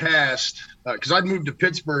gotten cast because I'd moved to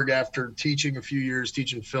Pittsburgh after teaching a few years,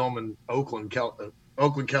 teaching film in Oakland,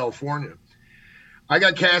 California. I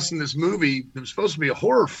got cast in this movie that was supposed to be a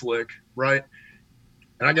horror flick, right?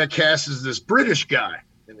 And I got cast as this British guy,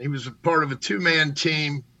 and he was a part of a two-man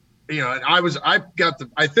team. And I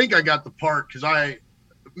think I got the part because I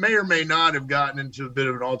may or may not have gotten into a bit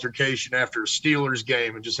of an altercation after a Steelers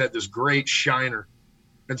game and just had this great shiner.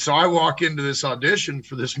 And so I walk into this audition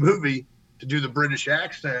for this movie to do the British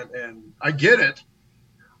accent, and I get it.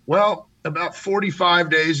 Well, about 45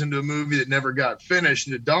 days into a movie that never got finished,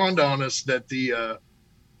 it dawned on us that the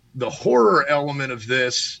horror element of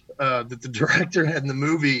this that the director had in the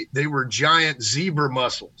movie, they were giant zebra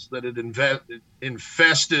mussels that had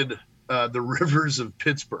infested the rivers of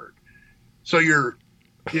Pittsburgh. So your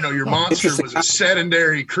monster was a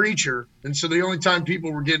sedentary creature, and so the only time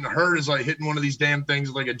people were getting hurt is like hitting one of these damn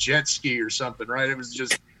things like a jet ski or something, right? It was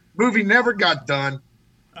just, movie never got done.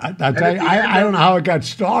 I don't know how it got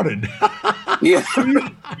started. Yeah,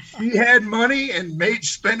 she had money and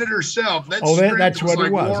spent it herself. That's what like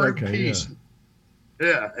it was. War Okay, and Peace.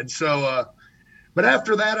 Yeah, and so, but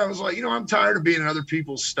after that, I was like, I'm tired of being in other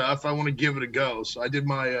people's stuff. I want to give it a go. So I did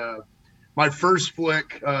my first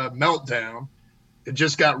flick, Meltdown. It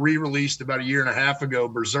just got re-released about a year and a half ago,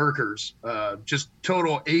 Berserkers. Just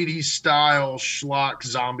total 80s style schlock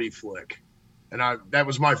zombie flick. And that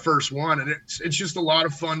was my first one. And it's just a lot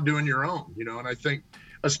of fun doing your own, and I think,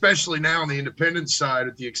 especially now on the independent side,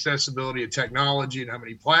 at the accessibility of technology and how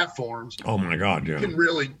many platforms. Oh my God, yeah.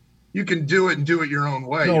 You can do it and do it your own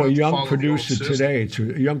way. No, a young producer today, it's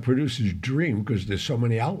a young producer's dream because there's so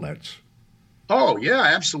many outlets. Oh yeah,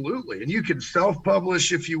 absolutely. And you can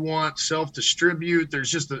self-publish if you want, self-distribute.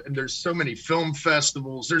 There's so many film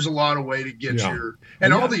festivals. There's a lot of way to get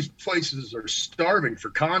all these places are starving for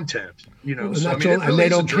content, And they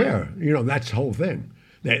don't care. That's the whole thing.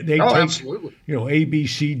 They take, absolutely. A, B,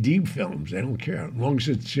 C, D films. They don't care as long as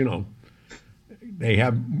it's they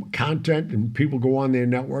have content and people go on their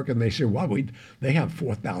network and they say, "Wow, they have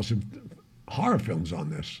 4,000 horror films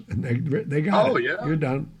on this," and they got it. Oh yeah, you're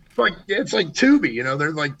done. It's like Tubi,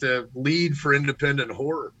 they're like the lead for independent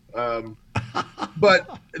horror.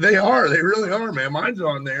 But they really are, man. Mine's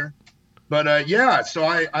on there. But so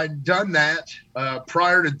I'd done that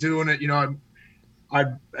prior to doing it. I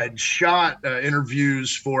had shot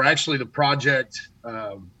interviews for actually the project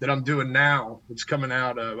that I'm doing now. It's coming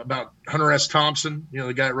out about Hunter S. Thompson,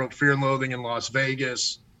 the guy that wrote Fear and Loathing in Las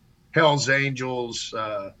Vegas, Hell's Angels,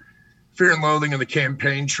 Fear and Loathing on the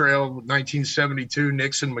Campaign Trail, 1972,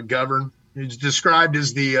 Nixon McGovern. He's described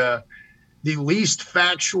as the least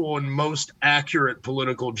factual and most accurate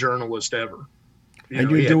political journalist ever. And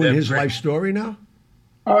you're doing his life story now?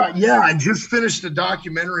 I just finished a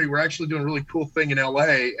documentary. We're actually doing a really cool thing in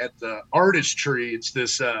LA at the Artistry. It's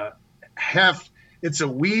this it's a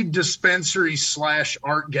weed dispensary /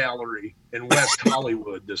 art gallery in West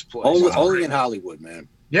Hollywood, this place. Only in Hollywood, man.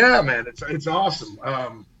 Yeah, man. It's awesome.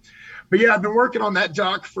 But yeah, I've been working on that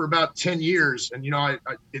doc for about 10 years. And,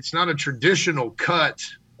 it's not a traditional cut.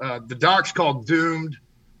 The doc's called Doomed,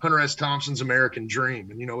 Hunter S. Thompson's American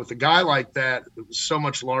Dream. And, with a guy like that, it was so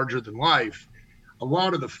much larger than life. A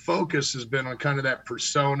lot of the focus has been on kind of that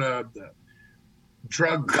persona, the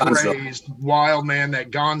drug-crazed wild man,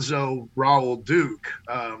 that gonzo Raoul Duke.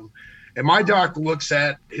 And my doc looks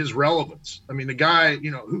at his relevance. I mean, the guy,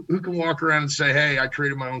 who can walk around and say, hey, I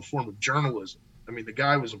created my own form of journalism. I mean, the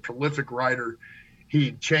guy was a prolific writer.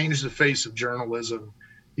 He changed the face of journalism.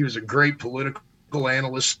 He was a great political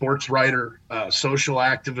analyst, sports writer, social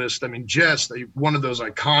activist. I mean, just one of those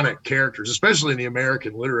iconic characters, especially in the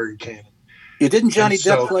American literary canon. Yeah, didn't Johnny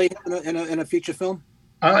Depp play in a feature film?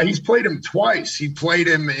 He's played him twice. He played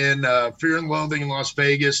him in Fear and Loathing in Las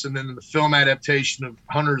Vegas, and then in the film adaptation of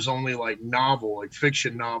Hunter's only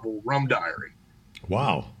fiction novel, Rum Diary.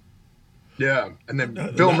 Wow. Yeah, and then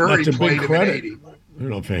Bill Murray played him in 80.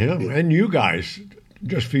 For him and you guys,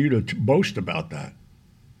 just for you to boast about that.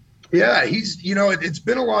 Yeah, he's, it's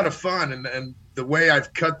been a lot of fun, and the way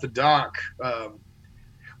I've cut the doc,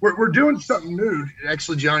 we're doing something new.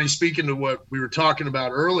 Actually, Johnny, speaking to what we were talking about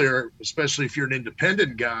earlier, especially if you're an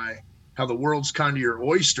independent guy, how the world's kind of your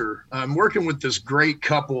oyster. I'm working with this great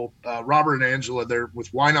couple, Robert and Angela. They're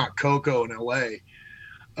with Why Not Coco in LA.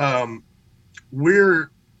 We're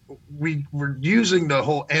using the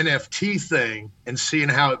whole NFT thing and seeing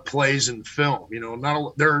how it plays in film.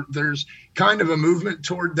 There's kind of a movement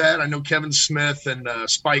toward that. I know Kevin Smith and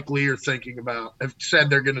Spike Lee have said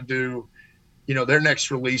they're going to do, their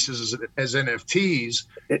next releases as NFTs.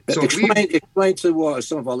 So explain to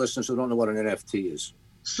some of our listeners who don't know what an NFT is.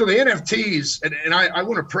 So the NFTs, and I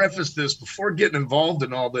want to preface this before getting involved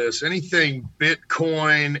in all this, anything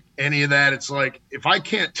Bitcoin, any of that, it's like, if I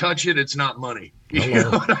can't touch it, it's not money. You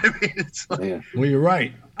know what I mean? It's like, well, you're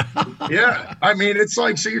right. Yeah. I mean, it's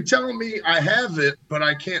like, so you're telling me I have it, but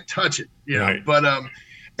I can't touch it. Right. But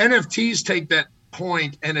NFTs take that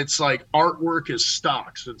point, and it's like artwork is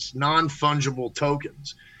stocks. It's non-fungible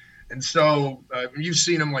tokens. And so you've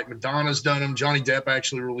seen them, like Madonna's done them. Johnny Depp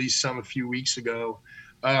actually released some a few weeks ago.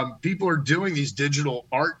 people are doing these digital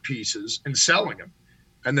art pieces and selling them.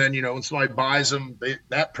 And then, when somebody buys them,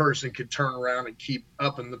 that person could turn around and keep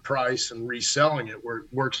upping the price and reselling it, where it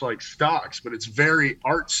works like stocks, but it's very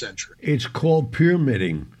art centric. It's called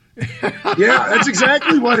pyramiding. Yeah, that's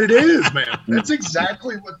exactly what it is, man. That's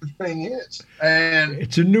exactly what the thing is. And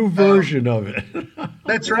it's a new version of it.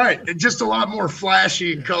 That's right. It's just a lot more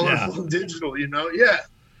flashy and colorful and digital, Yeah.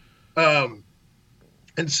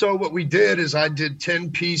 And so what we did is I did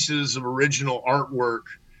 10 pieces of original artwork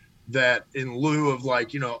that, in lieu of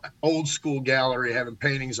old school gallery having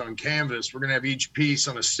paintings on canvas, we're going to have each piece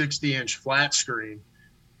on a 60-inch flat screen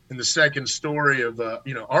in the second story of,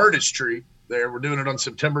 artistry there. We're doing it on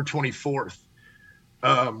September 24th.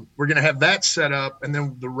 We're going to have that set up. And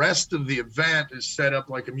then the rest of the event is set up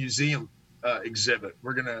like a museum exhibit.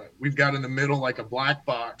 We've got in the middle like a black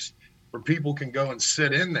box where people can go and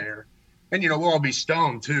sit in there. And, we'll all be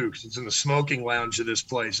stoned, too, because it's in the smoking lounge of this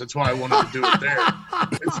place. That's why I wanted to do it there.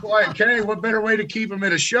 It's like, hey, what better way to keep them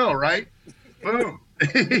at a show, right? Boom.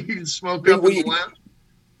 You can smoke up in the lounge.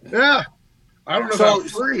 Yeah. I don't know about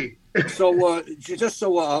free. So just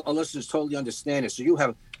so our listeners totally understand it, so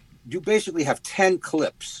you basically have 10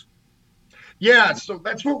 clips. Yeah, so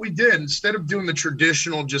that's what we did. Instead of doing the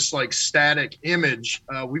traditional just like static image,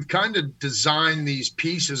 we've kind of designed these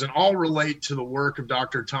pieces and all relate to the work of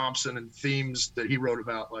Dr. Thompson and themes that he wrote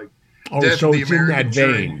about, like Death so of the it's American in that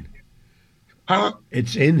Dream. vein. Huh?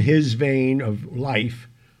 It's in his vein of life.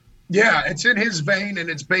 Yeah, it's in his vein,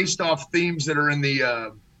 and it's based off themes that are in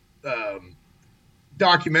the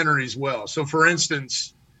documentary as well. So, for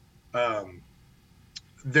instance,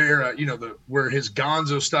 where his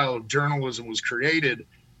gonzo style of journalism was created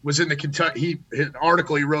was in the Kentucky. An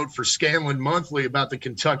article he wrote for Scanlon Monthly about the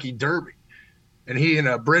Kentucky Derby, and he and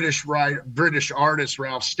a British artist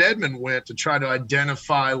Ralph Steadman went to try to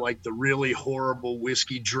identify like the really horrible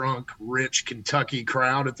whiskey drunk rich Kentucky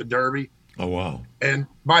crowd at the Derby. Oh wow! And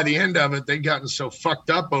by the end of it, they'd gotten so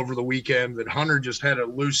fucked up over the weekend that Hunter just had a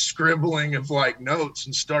loose scribbling of like notes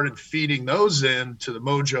and started feeding those in to the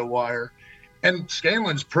Mojo Wire. And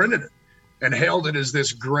Scanlon's printed it and hailed it as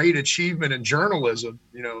this great achievement in journalism.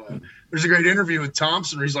 There's a great interview with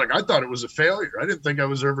Thompson where he's like, I thought it was a failure. I didn't think I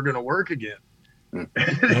was ever going to work again.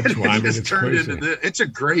 That's why it's crazy. It's a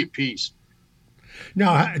great piece.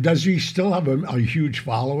 Now, does he still have a huge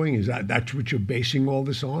following? Is that's what you're basing all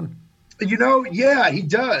this on? Yeah, he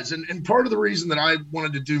does. And part of the reason that I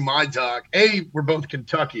wanted to do my doc, we're both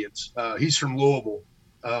Kentuckians. He's from Louisville.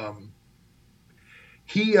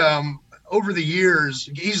 He over the years,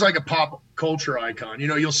 he's like a pop culture icon.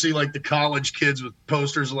 You'll see like the college kids with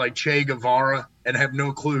posters of like Che Guevara and have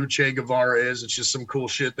no clue who Che Guevara is. It's just some cool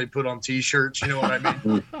shit they put on T-shirts. You know what I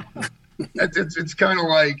mean? It's kind of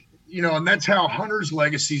like, and that's how Hunter's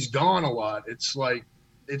legacy's gone a lot. It's like,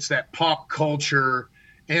 it's that pop culture,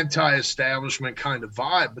 anti-establishment kind of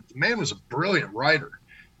vibe. But the man was a brilliant writer.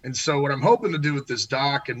 And so what I'm hoping to do with this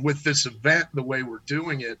doc and with this event, the way we're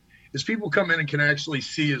doing it, is people come in and can actually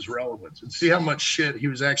see his relevance and see how much shit he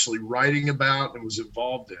was actually writing about and was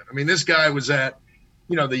involved in. I mean, this guy was at,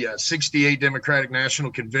 the 68 Democratic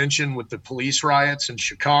National Convention with the police riots in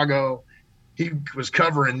Chicago. He was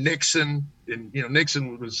covering Nixon, and,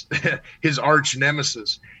 Nixon was his arch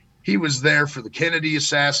nemesis. He was there for the Kennedy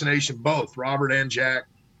assassination, both Robert and Jack.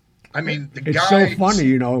 I mean, it's so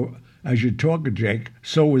funny, as you're talking, Jake,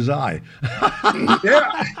 so was I.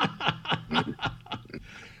 Yeah.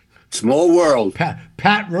 Small world.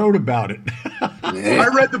 Pat wrote about it. I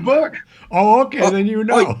read the book. Oh, okay. Then you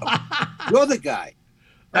know. You're the guy.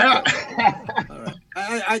 Yeah. All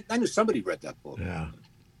right. I knew somebody read that book. Yeah.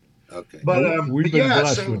 Okay. But we've been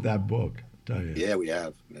blessed with that book. I'll tell you. Yeah, we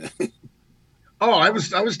have. I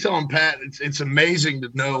was telling Pat, it's amazing to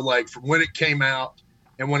know, like, from when it came out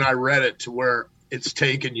and when I read it to where it's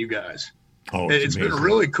taken you guys. Oh, it's been a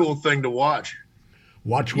really cool thing to watch.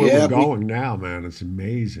 Watch where we're going now, man. It's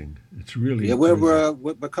amazing. It's really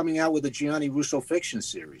we're coming out with a Gianni Russo fiction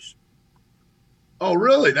series. Oh,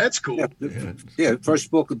 really? That's cool. Yeah, first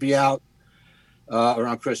book will be out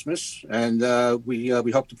around Christmas, and we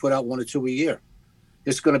hope to put out one or two a year.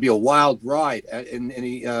 It's going to be a wild ride. In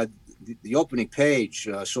the opening page,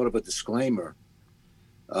 sort of a disclaimer,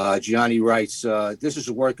 Gianni writes, "This is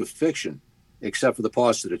a work of fiction, except for the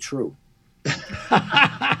parts that are true."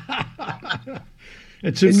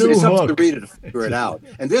 It's new it's hook. up to the reader to figure it out.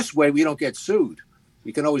 And this way, we don't get sued.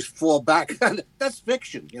 We can always fall back. That's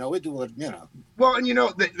fiction. We're doing, Well, and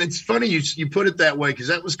it's funny you put it that way, because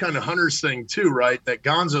that was kind of Hunter's thing too, right? That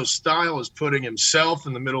Gonzo style is putting himself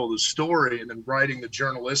in the middle of the story and then writing the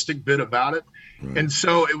journalistic bit about it. Right. And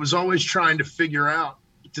so it was always trying to figure out,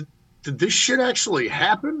 did this shit actually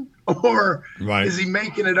happen, or is he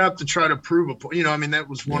making it up to try to prove a point? I mean, that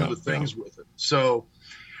was one of the things with it. So,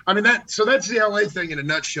 I mean, that's the LA thing in a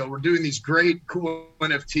nutshell. We're doing these great, cool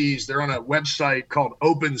NFTs. They're on a website called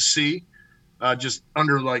OpenSea, just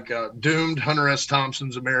under like Doomed, Hunter S.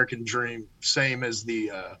 Thompson's American Dream, same as the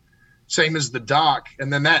doc.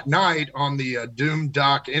 And then that night on the Doomed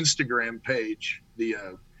Doc Instagram page, the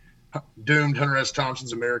Doomed, Hunter S.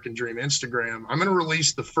 Thompson's American Dream Instagram, I'm going to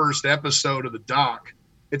release the first episode of the doc.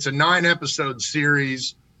 It's a 9-episode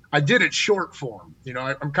series. I did it short form.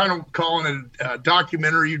 I'm kind of calling it a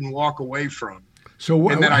documentary you can walk away from. So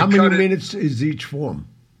how many minutes is each form?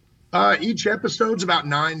 Each episode's about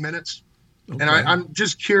 9 minutes. Okay. And I'm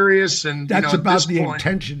just curious. And that's about the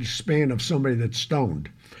attention span of somebody that's stoned.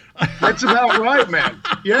 That's about right, man.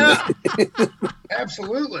 Yeah,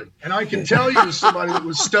 absolutely. And I can tell you, as somebody that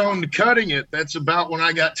was stoned cutting it, that's about when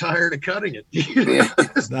I got tired of cutting it.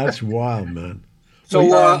 That's wild, man.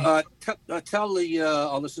 So tell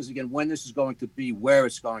our listeners again when this is going to be, where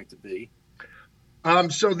it's going to be.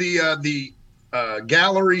 So the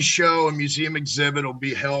gallery show and museum exhibit will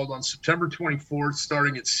be held on September 24th,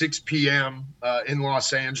 starting at 6 p.m. In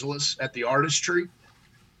Los Angeles at the Artistry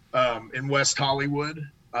in West Hollywood.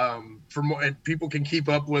 For more, and people can keep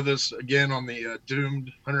up with us again on the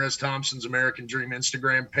Doomed, Hunter S. Thompson's American Dream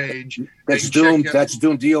Instagram page. That's Doomed. That's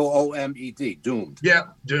Doomed. D-O-O-M-E-D. Doomed. Yeah,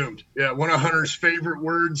 Doomed. Yeah, one of Hunter's favorite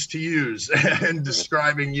words to use and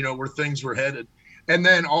describing, where things were headed. And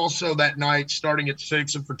then also that night, starting at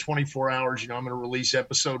 6 and for 24 hours, I'm going to release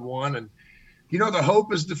episode 1. And the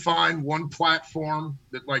hope is to find one platform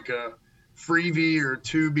that, like a Freebie or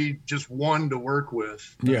Tubi, just one to work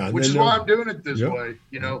with. Yeah, which is why I'm doing it this way,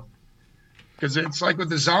 because it's like with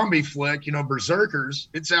the zombie flick, Berserkers,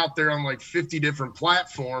 it's out there on like 50 different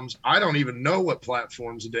platforms. I don't even know what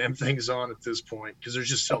platforms the damn thing's on at this point because there's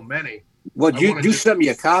just so many. Well, you sent me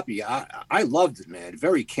a copy. I loved it, man.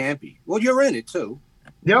 Very campy. Well, you're in it too.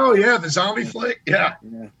 Oh yeah, the zombie flick. Yeah.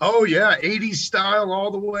 Oh yeah, 80s style all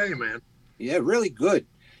the way, man. Yeah, really good.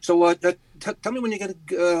 So tell me when you're gonna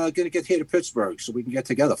get here to Pittsburgh so we can get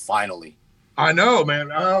together finally. I know, man.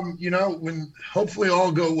 When hopefully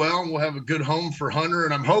all go well and we'll have a good home for Hunter,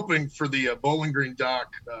 and I'm hoping for the Bowling Green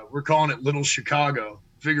doc. We're calling it Little Chicago.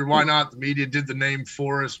 Figured why not? The media did the name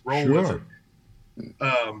for us. Roll with it.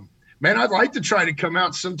 Man, I'd like to try to come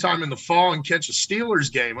out sometime in the fall and catch a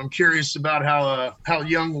Steelers game. I'm curious about how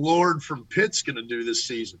young Lord from Pitt's going to do this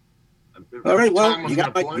season. All right, well,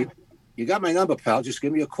 you got my number, pal. Just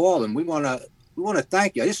give me a call, and we want to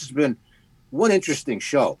thank you. This has been one interesting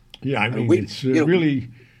show. Yeah, I mean, it's really.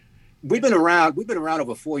 We've been around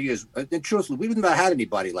over 4 years, and truthfully, we've never had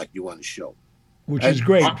anybody like you on the show, which is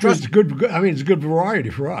great. It's good. I mean, it's good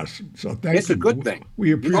variety for us. So thank you. It's a good thing.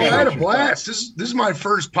 We appreciate it. I had a blast. This is my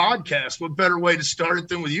first podcast. What better way to start it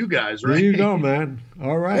than with you guys, right? There you go, man.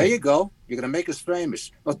 All right. There you go. You're gonna make us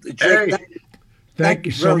famous. Well, Jake, thank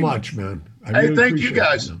you so much, man. Hey, thank you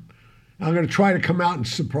guys. I'm going to try to come out and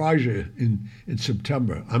surprise you in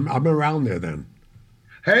September. I'm around there then.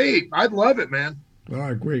 Hey, I'd love it, man. All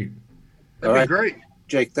right, great. That'd be great.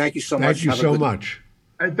 Jake, thank you so much. Thank you so much.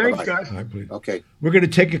 Hey, thanks, guys. All right, please. Okay. We're going to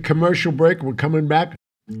take a commercial break. We're coming back.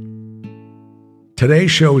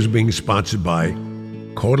 Today's show is being sponsored by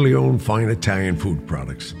Corleone Fine Italian Food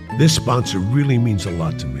Products. This sponsor really means a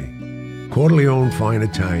lot to me. Corleone Fine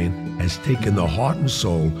Italian has taken the heart and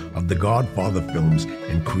soul of the Godfather films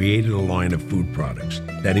and created a line of food products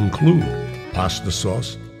that include pasta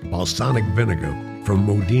sauce, balsamic vinegar from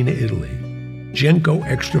Modena, Italy, Genco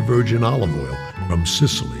extra virgin olive oil from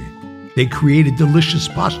Sicily. They created delicious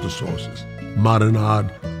pasta sauces,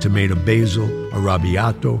 marinade, tomato basil,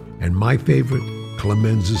 arrabbiato, and my favorite,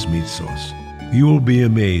 Clemenza's meat sauce. You will be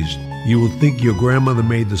amazed. You will think your grandmother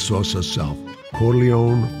made the sauce herself.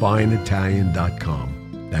 CorleoneFineItalian.com.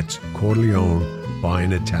 That's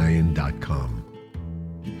CorleoneFineItalian.com.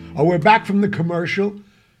 Oh, we're back from the commercial,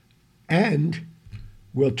 and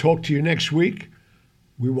we'll talk to you next week.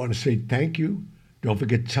 We want to say thank you. Don't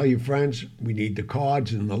forget to tell your friends. We need the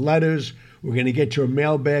cards and the letters. We're going to get you a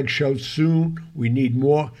mailbag show soon. We need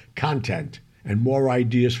more content and more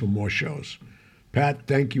ideas for more shows. Pat,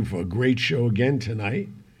 thank you for a great show again tonight.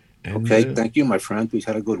 And, okay, thank you, my friend. We've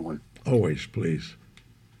had a good one. Always, please.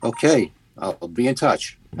 Okay, I'll be in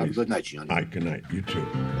touch. Have a good night, Johnny. All right, good night. You too.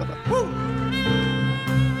 Bye-bye.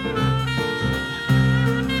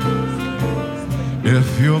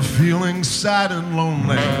 If you're feeling sad and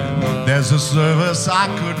lonely, there's a service I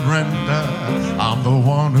could render. I'm the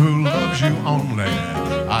one who loves you only.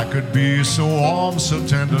 I could be so warm, so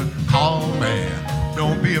tender. Call me.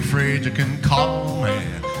 Don't be afraid, you can call me.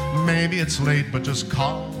 Maybe it's late, but just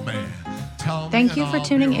call me. Thank you for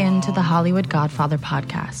tuning in to the Hollywood Godfather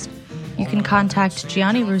podcast. You can contact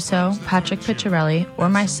Gianni Russo, Patrick Picciarelli, or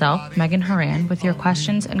myself, Megan Horan, with your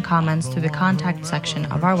questions and comments through the contact section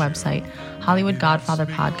of our website,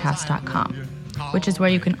 HollywoodGodfatherPodcast.com, which is where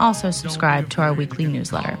you can also subscribe to our weekly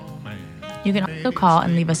newsletter. You can also call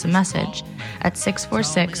and leave us a message at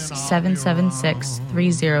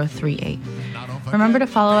 646-776-3038. Remember to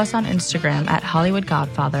follow us on Instagram at Hollywood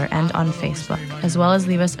Godfather and on Facebook, as well as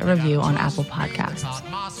leave us a review on Apple Podcasts.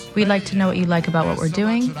 We'd like to know what you like about what we're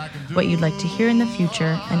doing, what you'd like to hear in the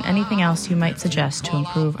future, and anything else you might suggest to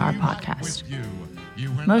improve our podcast.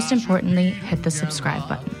 Most importantly, hit the subscribe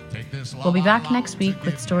button. We'll be back next week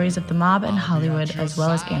with stories of the mob and Hollywood, as well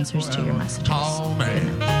as answers to your messages.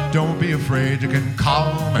 Don't be afraid, you can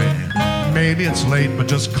call me. Maybe it's late, but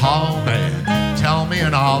just call me. Tell me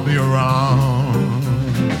and I'll be around.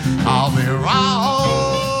 I'll be around.